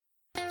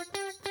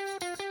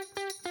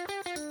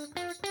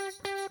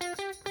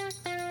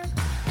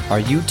Are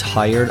you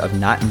tired of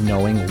not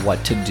knowing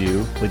what to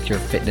do with your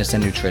fitness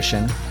and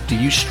nutrition? Do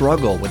you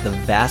struggle with the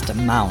vast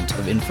amount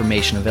of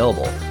information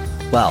available?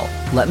 Well,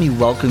 let me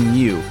welcome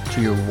you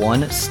to your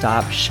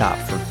one-stop shop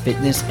for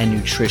fitness and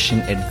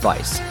nutrition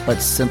advice.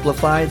 Let's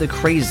simplify the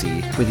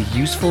crazy with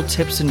useful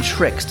tips and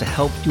tricks to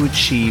help you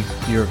achieve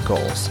your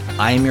goals.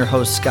 I am your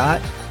host,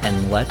 Scott,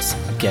 and let's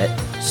get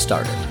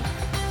started.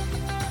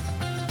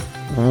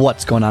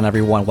 What's going on,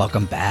 everyone?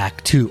 Welcome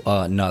back to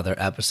another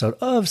episode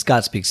of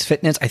Scott Speaks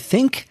Fitness. I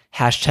think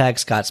hashtag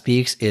Scott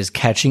Speaks is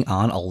catching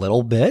on a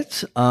little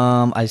bit.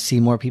 I see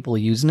more people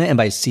using it, and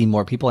by see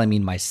more people, I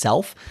mean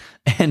myself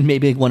and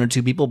maybe one or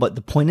two people. But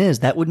the point is,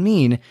 that would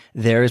mean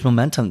there is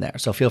momentum there.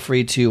 So feel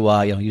free to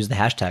use the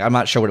hashtag. I'm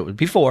not sure what it would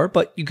be for,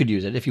 but you could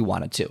use it if you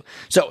wanted to.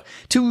 So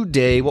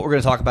today, what we're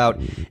going to talk about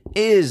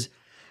is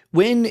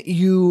when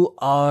you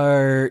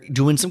are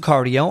doing some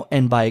cardio,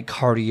 and by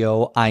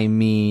cardio, I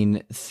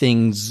mean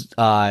things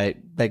that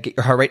get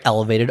your heart rate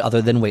elevated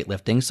other than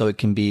weightlifting. So it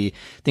can be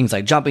things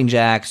like jumping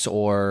jacks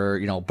or,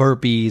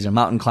 burpees or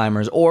mountain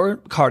climbers, or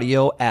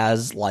cardio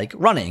as like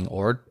running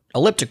or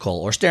elliptical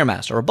or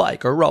Stairmaster or a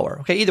bike or a rower.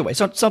 Okay, either way,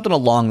 so something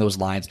along those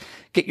lines,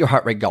 get your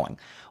heart rate going.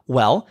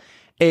 Well,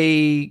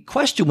 a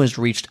question was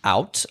reached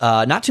out,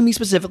 not to me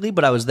specifically,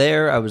 but I was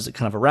there. I was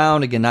kind of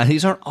around. Again, now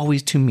these aren't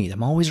always to me.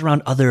 I'm always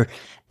around other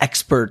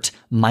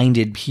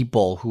expert-minded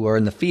people who are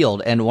in the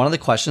field. And one of the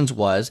questions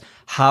was,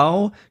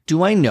 how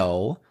do I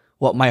know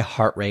what my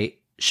heart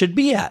rate should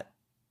be at?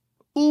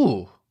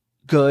 Ooh,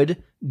 good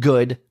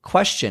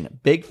question.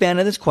 Big fan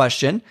of this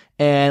question.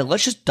 And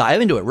let's just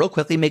dive into it real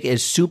quickly, make it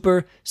as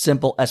super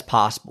simple as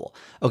possible.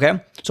 Okay.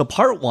 So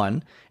part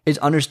one is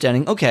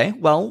understanding, okay,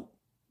 well,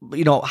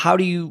 how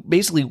do you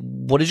basically,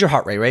 what is your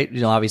heart rate,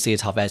 right? Obviously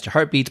it's how fast your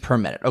heart beats per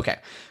minute. Okay,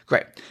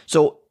 great.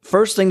 So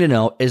first thing to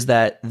know is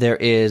that there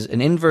is an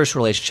inverse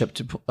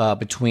relationship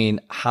between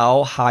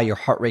how high your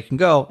heart rate can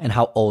go and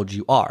how old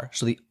you are.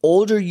 So the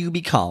older you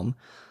become,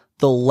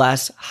 the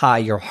less high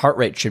your heart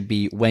rate should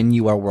be when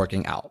you are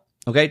working out.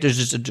 Okay, there's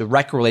just a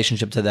direct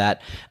relationship to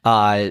that.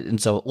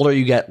 And so older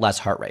you get, less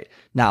heart rate.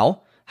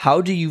 Now,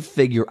 how do you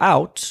figure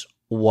out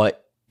what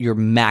your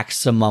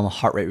maximum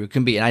heart rate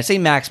can be? And I say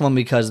maximum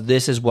because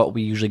this is what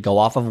we usually go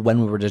off of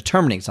when we were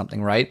determining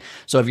something, right?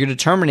 So if you're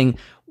determining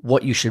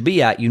what you should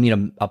be at, you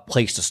need a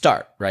place to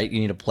start, right? You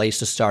need a place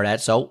to start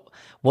at. So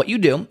what you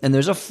do, and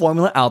there's a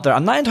formula out there.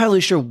 I'm not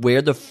entirely sure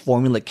where the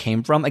formula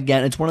came from.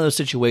 Again, it's one of those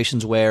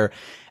situations where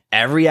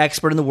every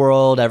expert in the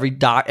world,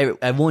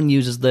 everyone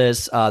uses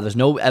this. There's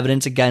no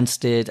evidence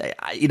against it.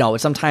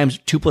 Sometimes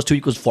 2 +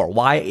 2 = 4.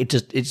 Why?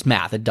 It's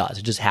math. It does.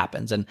 It just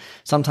happens. And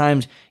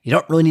sometimes you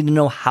don't really need to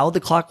know how the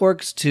clock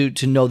works to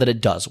know that it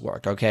does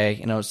work.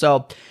 Okay.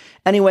 So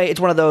anyway, it's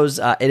one of those,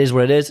 it is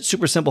what it is.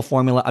 Super simple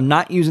formula. I'm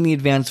not using the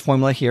advanced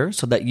formula here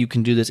so that you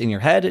can do this in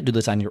your head, do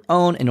this on your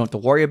own, and don't have to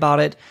worry about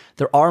it.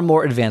 There are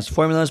more advanced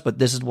formulas, but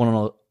this is the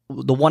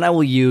one I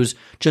will use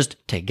just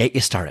to get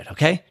you started.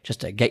 Okay.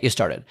 Just to get you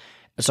started.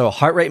 So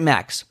heart rate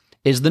max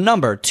is the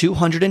number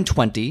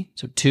 220,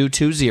 so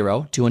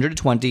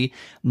 220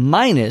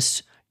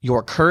 minus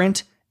your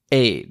current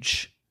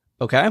age,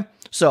 okay?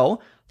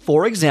 So,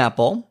 for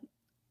example,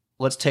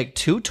 let's take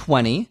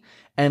 220,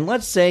 and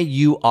let's say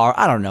you are,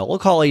 we'll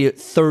call you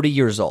 30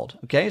 years old,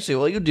 okay? So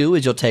what you'll do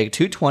is you'll take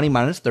 220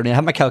 minus 30. I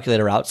have my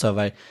calculator out, so if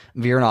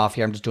I'm veering off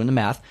here, I'm just doing the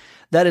math.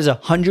 That is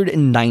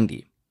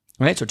 190,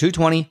 right? So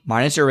 220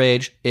 minus your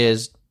age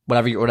is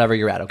whatever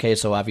you're at, okay?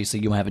 So obviously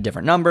you have a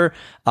different number.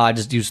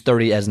 Just use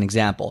 30 as an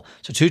example.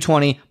 So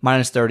 220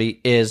 minus 30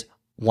 is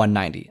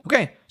 190.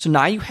 Okay, so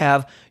now you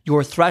have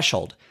your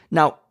threshold.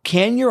 Now,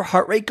 can your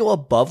heart rate go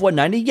above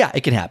 190? Yeah,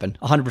 it can happen,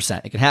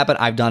 100%. It can happen.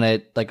 I've done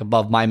it like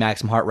above my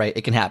maximum heart rate.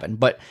 It can happen.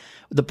 But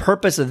the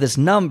purpose of this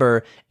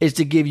number is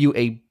to give you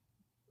a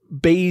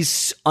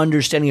base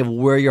understanding of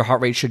where your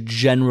heart rate should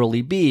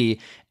generally be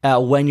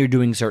when you're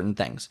doing certain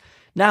things.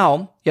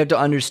 Now, you have to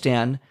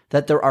understand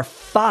that there are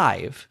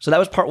 5. So that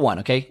was part 1,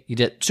 okay? You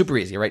did super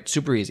easy, right?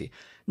 Super easy.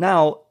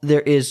 Now, there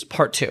is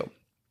part 2.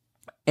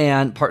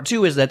 And part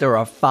 2 is that there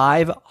are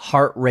 5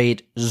 heart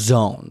rate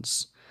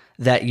zones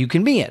that you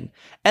can be in.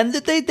 And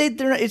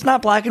it's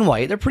not black and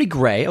white. They're pretty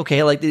gray,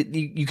 okay? Like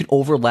you can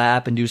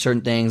overlap and do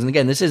certain things. And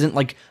again, this isn't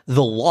like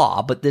the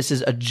law, but this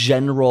is a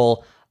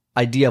general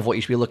idea of what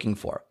you should be looking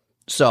for.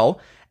 So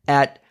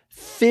at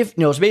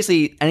 50, so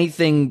basically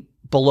anything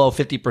below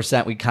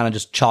 50%, we kind of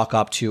just chalk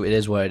up to it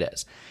is what it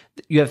is.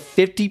 You have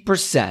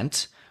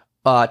 50%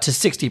 to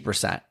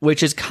 60%,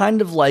 which is kind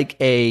of like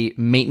a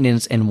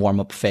maintenance and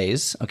warm-up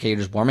phase. Okay, you're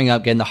just warming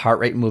up, getting the heart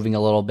rate moving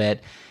a little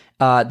bit.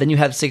 Then you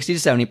have 60 to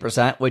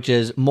 70%, which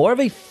is more of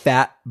a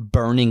fat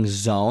burning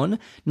zone.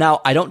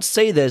 Now, I don't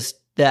say this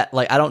I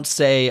don't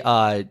say,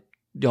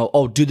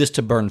 do this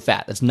to burn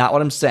fat. That's not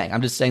what I'm saying.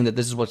 I'm just saying that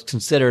this is what's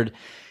considered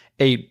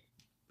a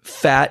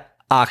fat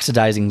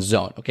oxidizing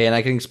zone. Okay. And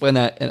I can explain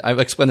that. And I've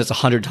explained this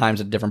 100 times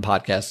at different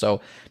podcasts.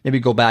 So maybe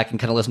go back and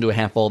kind of listen to a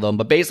handful of them.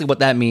 But basically what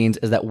that means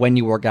is that when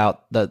you work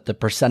out, the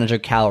percentage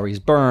of calories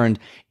burned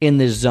in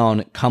this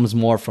zone comes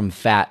more from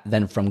fat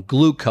than from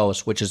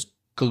glucose, which is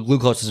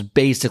glucose is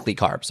basically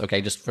carbs,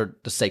 okay, just for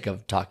the sake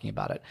of talking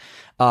about it.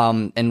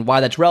 And why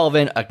that's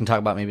relevant, I can talk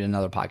about maybe in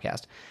another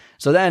podcast.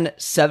 So then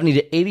 70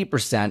 to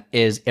 80%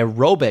 is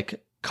aerobic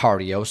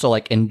cardio, so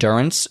like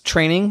endurance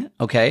training,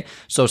 okay?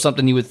 So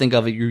something you would think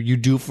of you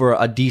do for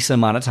a decent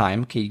amount of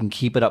time, okay? You can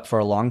keep it up for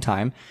a long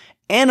time.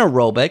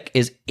 Anaerobic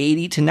is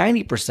 80 to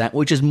 90%,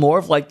 which is more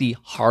of like the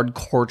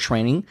hardcore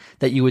training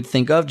that you would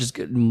think of,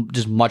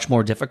 just much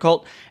more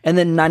difficult. And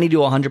then 90 to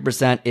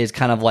 100% is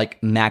kind of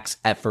like max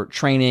effort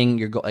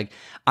training.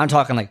 I'm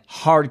talking like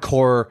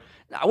hardcore.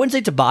 I wouldn't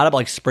say Tabata, but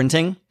like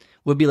sprinting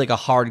would be like a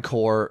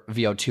hardcore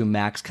VO2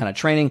 max kind of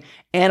training.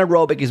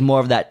 Anaerobic is more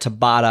of that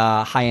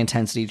Tabata high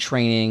intensity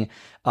training.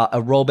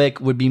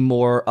 Aerobic would be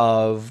more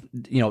of,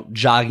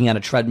 jogging on a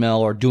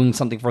treadmill or doing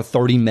something for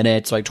 30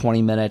 minutes, like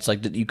 20 minutes,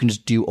 like that you can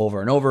just do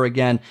over and over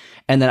again.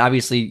 And then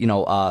obviously,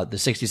 the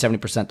 60,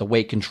 70%, the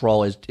weight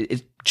control is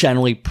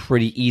generally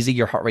pretty easy.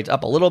 Your heart rate's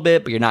up a little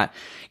bit, but you're not,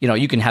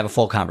 you can have a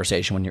full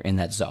conversation when you're in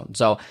that zone.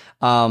 So,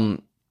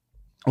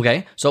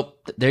 okay, so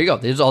there you go.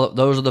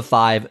 Those are the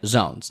 5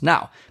 zones.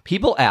 Now,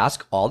 people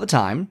ask all the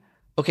time,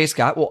 okay,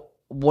 Scott, well,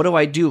 what do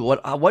I do?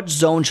 What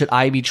zone should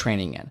I be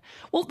training in?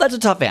 Well, that's a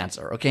tough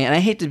answer, okay? And I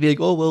hate to be like,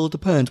 oh, well, it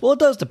depends. Well, it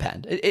does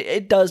depend.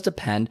 It does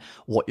depend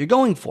what you're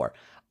going for.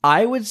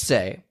 I would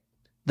say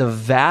the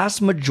vast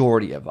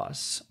majority of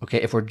us,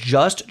 okay, if we're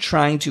just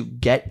trying to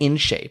get in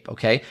shape,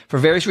 okay, for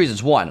various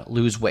reasons. 1,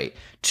 lose weight.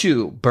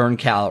 2, burn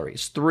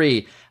calories.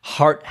 3,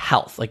 heart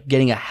health, like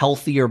getting a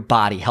healthier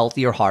body,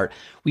 healthier heart.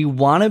 We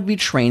want to be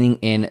training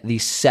in the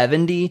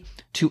 70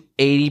 to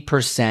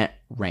 80%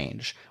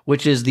 range,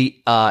 which is the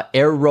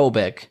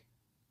aerobic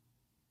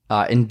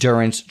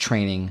endurance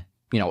training,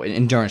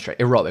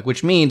 aerobic,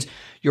 which means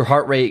your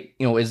heart rate,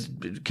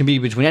 can be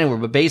between anywhere,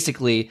 but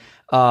basically,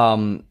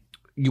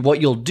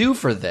 what you'll do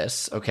for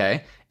this,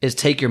 okay, is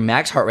take your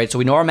max heart rate. So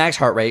we know our max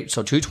heart rate,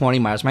 so 220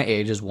 minus my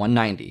age is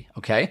 190,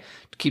 okay?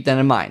 Keep that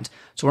in mind.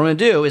 So what I'm going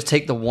to do is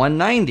take the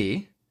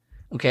 190,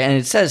 okay, and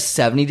it says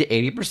 70 to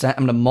 80%. I'm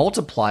going to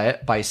multiply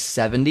it by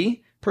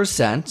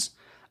 70%.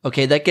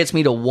 Okay, that gets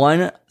me to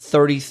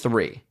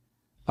 133.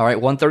 All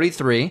right,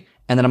 133.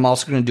 And then I'm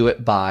also going to do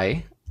it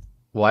by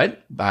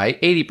what? By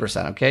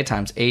 80%, okay?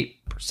 Times 8%,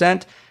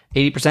 80%,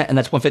 and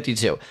that's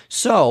 152.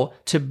 So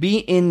to be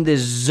in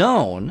this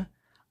zone,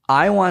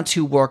 I want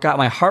to work out.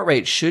 My heart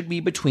rate should be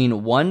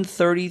between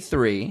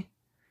 133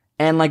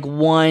 and like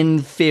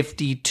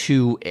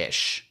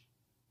 152-ish.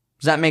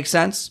 Does that make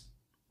sense?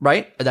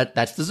 Right?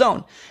 That's the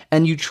zone.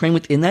 And you train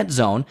within that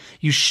zone.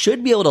 You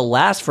should be able to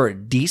last for a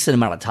decent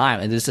amount of time.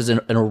 And this is an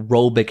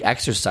aerobic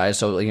exercise.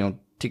 So,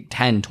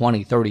 10,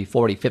 20, 30,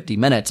 40, 50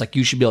 minutes, like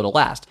you should be able to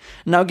last.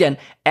 Now, again,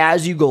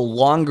 as you go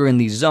longer in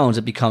these zones,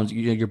 it becomes,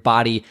 your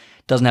body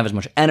doesn't have as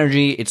much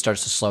energy. It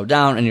starts to slow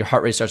down and your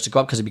heart rate starts to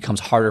go up because it becomes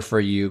harder for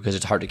you because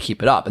it's hard to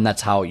keep it up. And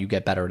that's how you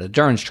get better at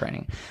endurance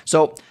training.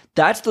 So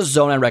that's the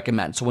zone I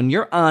recommend. So when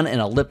you're on an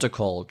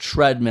elliptical,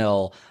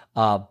 treadmill,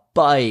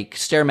 bike,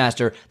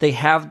 Stairmaster,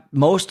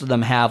 most of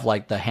them have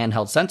like the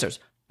handheld sensors.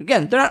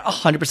 Again, they're not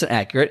 100%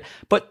 accurate,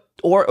 but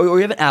or you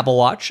have an Apple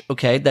Watch,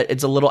 okay, that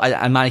it's a little,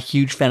 I'm not a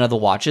huge fan of the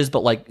watches,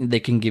 but like they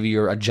can give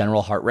you a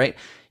general heart rate.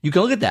 You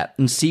can look at that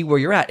and see where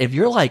you're at. If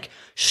you're like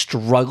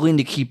struggling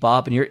to keep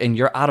up and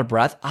you're out of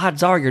breath,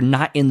 odds are you're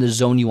not in the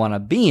zone you want to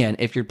be in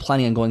if you're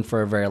planning on going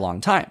for a very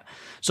long time.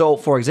 So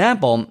for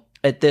example,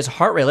 at this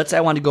heart rate, let's say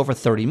I want to go for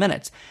 30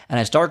 minutes and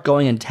I start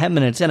going and 10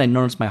 minutes in, I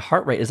notice my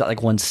heart rate is at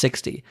like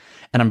 160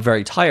 and I'm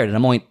very tired and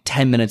I'm only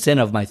 10 minutes in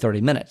of my 30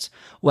 minutes.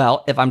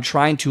 Well, if I'm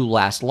trying to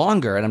last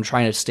longer and I'm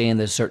trying to stay in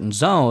this certain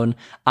zone,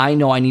 I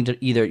know I need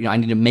to either, I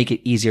need to make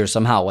it easier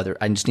somehow, whether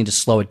I just need to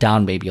slow it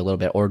down maybe a little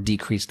bit or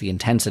decrease the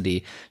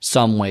intensity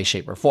some way,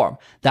 shape, or form.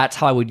 That's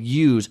how I would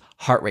use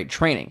heart rate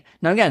training.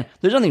 Now, again,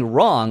 there's nothing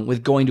wrong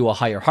with going to a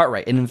higher heart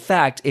rate. And in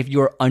fact, if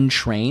you're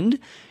untrained,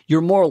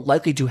 you're more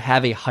likely to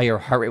have a higher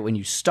heart rate when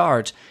you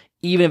start,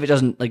 even if it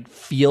doesn't like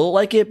feel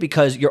like it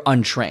because you're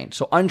untrained.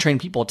 So untrained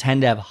people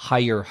tend to have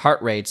higher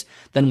heart rates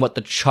than what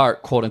the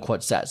chart quote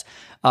unquote says.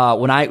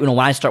 When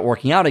I start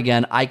working out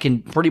again, I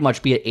can pretty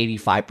much be at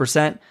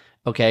 85%.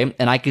 Okay.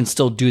 And I can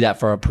still do that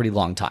for a pretty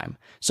long time.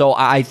 So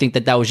I think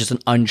that was just an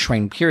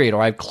untrained period,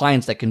 or I have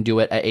clients that can do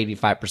it at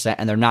 85%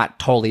 and they're not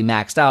totally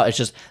maxed out. It's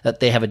just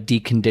that they have a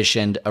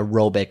deconditioned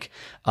aerobic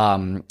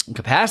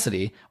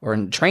capacity or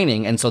in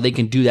training. And so they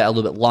can do that a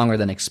little bit longer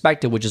than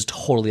expected, which is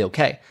totally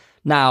okay.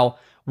 Now,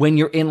 when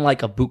you're in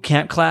like a boot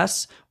camp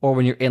class or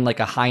when you're in like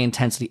a high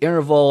intensity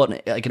interval,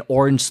 like an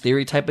Orange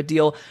Theory type of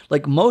deal,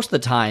 like most of the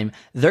time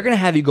they're going to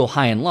have you go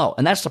high and low.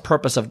 And that's the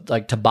purpose of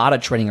like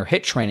Tabata training or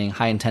HIIT training,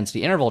 high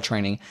intensity interval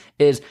training,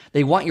 is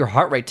they want your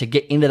heart rate to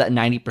get into that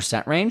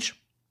 90% range,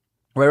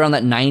 right around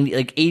that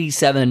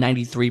 87 and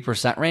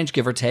 93% range,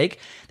 give or take.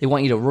 They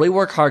want you to really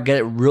work hard, get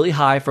it really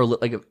high for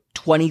like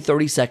 20,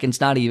 30 seconds,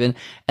 not even.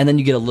 And then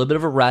you get a little bit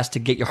of a rest to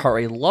get your heart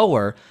rate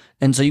lower.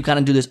 And so you kind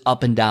of do this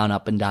up and down,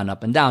 up and down,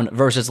 up and down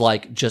versus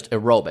like just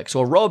aerobic.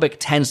 So aerobic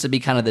tends to be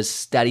kind of this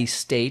steady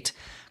state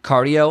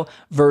cardio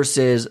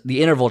versus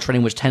the interval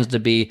training, which tends to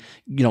be,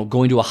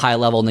 going to a high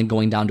level and then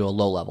going down to a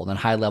low level, then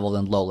high level,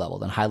 then low level,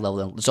 then high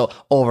level, so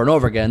over and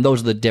over again.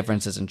 Those are the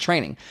differences in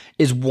training.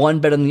 Is one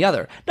better than the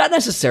other? Not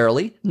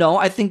necessarily. No,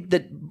 I think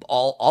that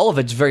all of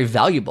it's very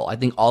valuable. I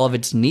think all of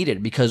it's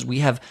needed because we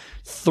have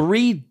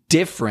 3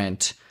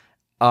 different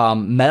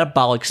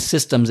metabolic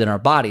systems in our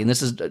body. And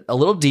this is a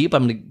little deep.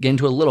 I'm going to get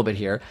into a little bit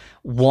here.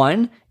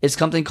 One is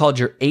something called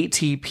your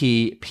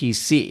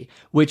ATP-PC,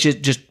 which is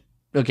just,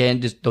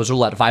 those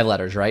are 5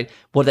 letters, right?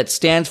 What that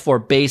stands for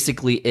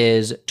basically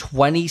is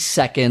 20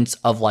 seconds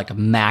of like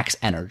max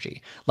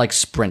energy, like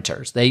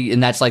sprinters.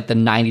 And that's like the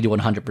 90 to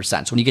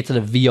 100%. So when you get to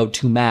the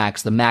VO2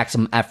 max, the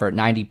maximum effort,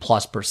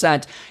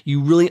 90+%,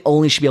 you really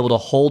only should be able to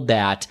hold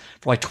that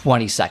for like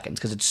 20 seconds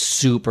because it's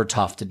super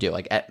tough to do.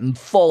 Like at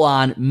full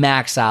on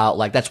max out,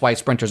 like that's why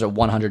sprinters at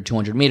 100,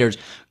 200 meters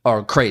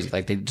are crazy.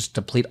 Like they just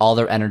deplete all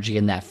their energy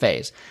in that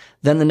phase.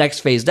 Then the next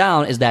phase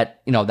down is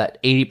that,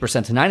 that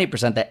 80% to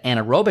 90%, that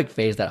anaerobic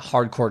phase, that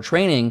hardcore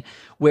training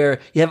where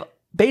you have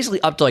basically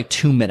up to like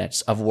 2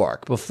 minutes of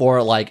work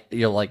before like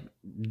you're like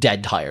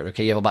dead tired.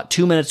 Okay. You have about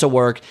 2 minutes of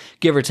work,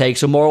 give or take.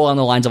 So more along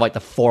the lines of like the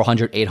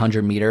 400,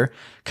 800 meter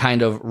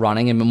kind of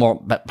running and more,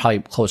 but probably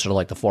closer to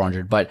like the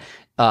 400, but,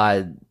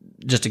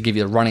 just to give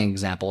you a running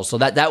example. So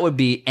that would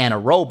be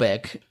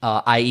anaerobic,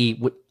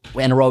 i.e.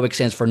 anaerobic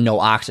stands for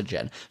no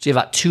oxygen. So you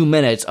have about 2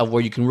 minutes of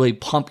where you can really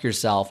pump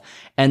yourself.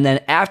 And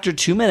then after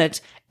 2 minutes,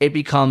 it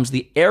becomes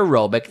the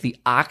aerobic, the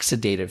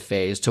oxidative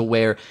phase to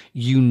where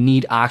you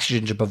need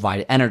oxygen to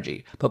provide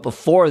energy. But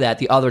before that,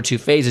 the other 2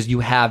 phases, you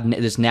have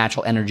this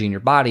natural energy in your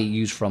body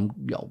used from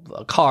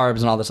carbs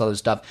and all this other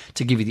stuff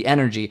to give you the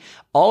energy.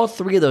 All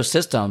 3 of those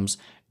systems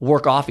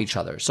work off each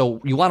other.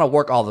 So you want to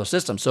work all those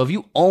systems. So if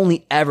you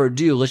only ever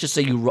do, let's just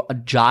say you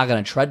jog on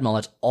a treadmill,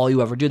 that's all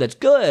you ever do, that's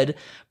good,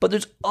 but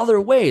there's other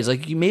ways.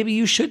 Like maybe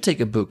you should take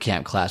a boot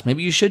camp class.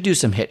 Maybe you should do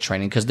some HIIT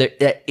training because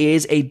there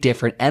is a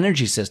different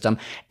energy system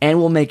and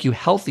will make you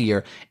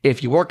healthier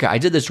if you work out. I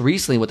did this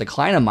recently with a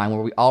client of mine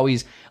where we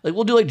always,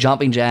 we'll do like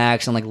jumping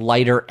jacks and like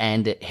lighter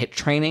end HIIT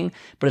training,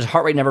 but his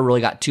heart rate never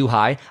really got too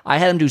high. I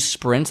had him do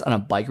sprints on a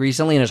bike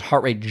recently and his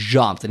heart rate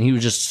jumped and he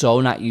was just so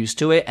not used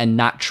to it and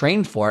not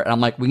trained for it. And I'm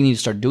like, we need to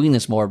start doing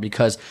this more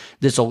because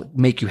this will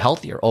make you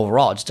healthier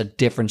overall. It's just a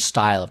different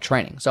style of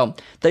training. So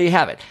there you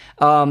have it.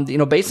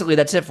 Basically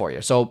that's it for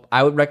you. So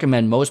I would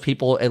recommend most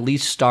people at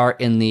least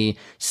start in the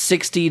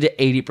 60 to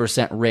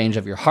 80% range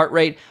of your heart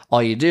rate.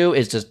 All you do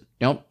is just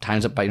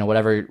times it by,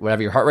 whatever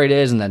your heart rate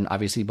is, and then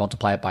obviously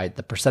multiply it by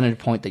the percentage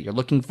point that you're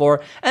looking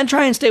for, and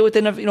try and stay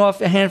within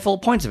a handful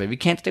of points of it. If you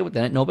can't stay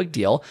within it, no big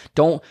deal.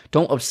 Don't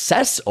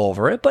obsess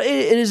over it, but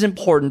it is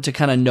important to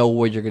kind of know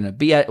where you're going to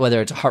be at,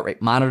 whether it's a heart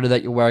rate monitor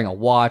that you're wearing, a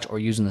watch, or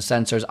using the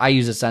sensors. I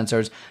use the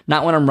sensors,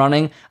 not when I'm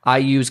running. I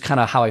use kind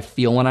of how I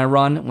feel when I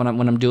run, when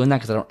I'm doing that,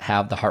 because I don't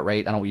have the heart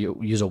rate. I don't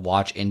use a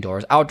watch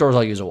indoors. Outdoors,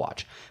 I'll use a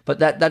watch. But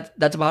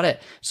that's about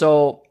it.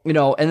 So,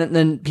 and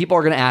then people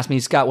are going to ask me,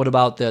 Scott, what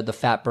about the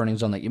fat burning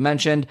zone that you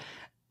mentioned?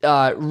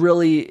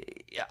 Really,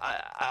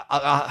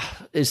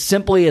 as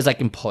simply as I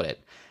can put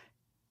it,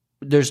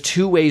 there's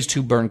 2 ways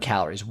to burn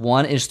calories.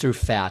 One is through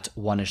fat,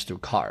 one is through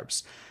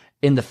carbs.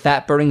 In the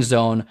fat burning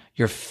zone,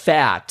 your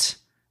fat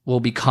will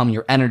become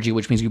your energy,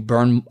 which means you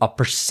burn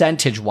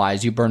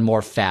percentage-wise, you burn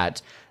more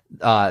fat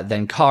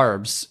than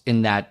carbs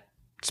in that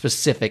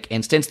specific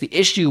instance. The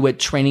issue with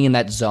training in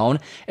that zone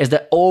is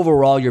that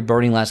overall you're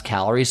burning less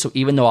calories. So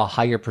even though a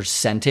higher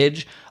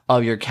percentage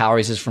of your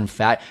calories is from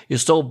fat, you're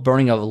still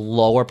burning a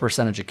lower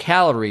percentage of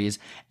calories,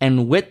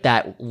 and with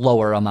that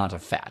lower amount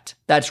of fat.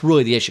 That's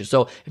really the issue.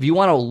 So if you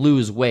want to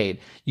lose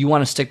weight, you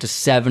want to stick to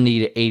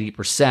 70 to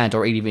 80%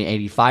 or even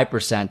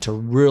 85% to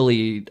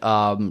really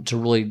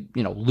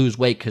lose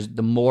weight, because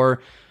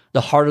the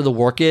harder the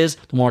work is,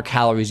 the more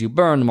calories you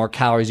burn, the more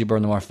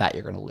fat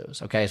you're going to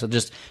lose. Okay. So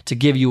just to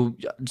give you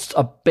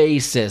a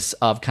basis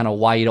of kind of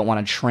why you don't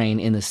want to train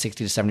in the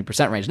 60 to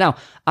 70% range. Now,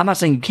 I'm not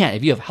saying you can't.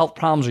 If you have health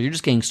problems or you're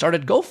just getting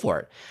started, go for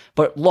it.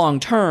 But long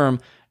term,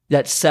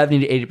 that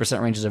 70 to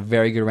 80% range is a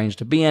very good range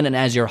to be in. And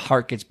as your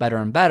heart gets better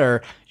and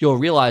better, you'll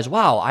realize,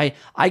 wow,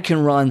 I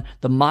can run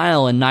the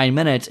mile in 9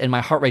 minutes and my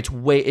heart rate's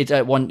it's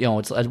at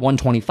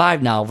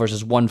 125 now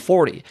versus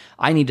 140.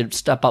 I need to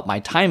step up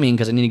my timing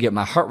because I need to get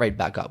my heart rate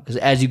back up. Because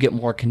as you get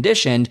more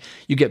conditioned,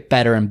 you get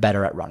better and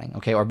better at running,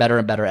 okay? Or better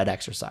and better at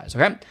exercise,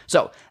 okay?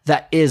 So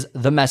that is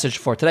the message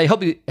for today.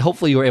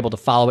 Hopefully you were able to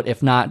follow it.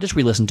 If not, just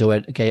re-listen to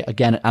it, okay?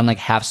 Again, I'm like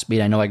half speed.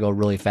 I know I go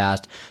really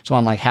fast. So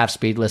I'm like half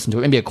speed, listen to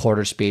it, maybe a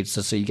quarter speed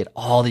so you get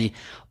all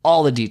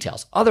the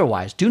details.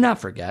 Otherwise, do not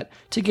forget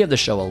to give the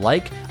show a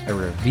like, a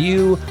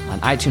review on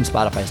iTunes,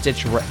 Spotify,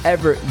 Stitcher,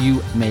 wherever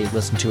you may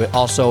listen to it.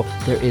 Also,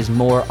 there is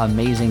more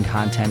amazing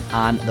content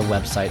on the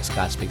website,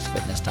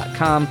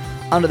 scottspeaksfitness.com,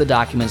 under the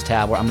Documents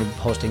tab, where I'm going to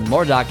be posting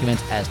more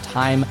documents as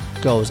time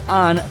goes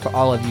on for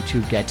all of you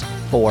to get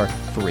for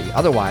free.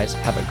 Otherwise,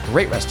 have a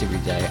great rest of your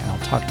day, and I'll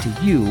talk to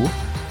you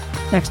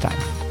next time.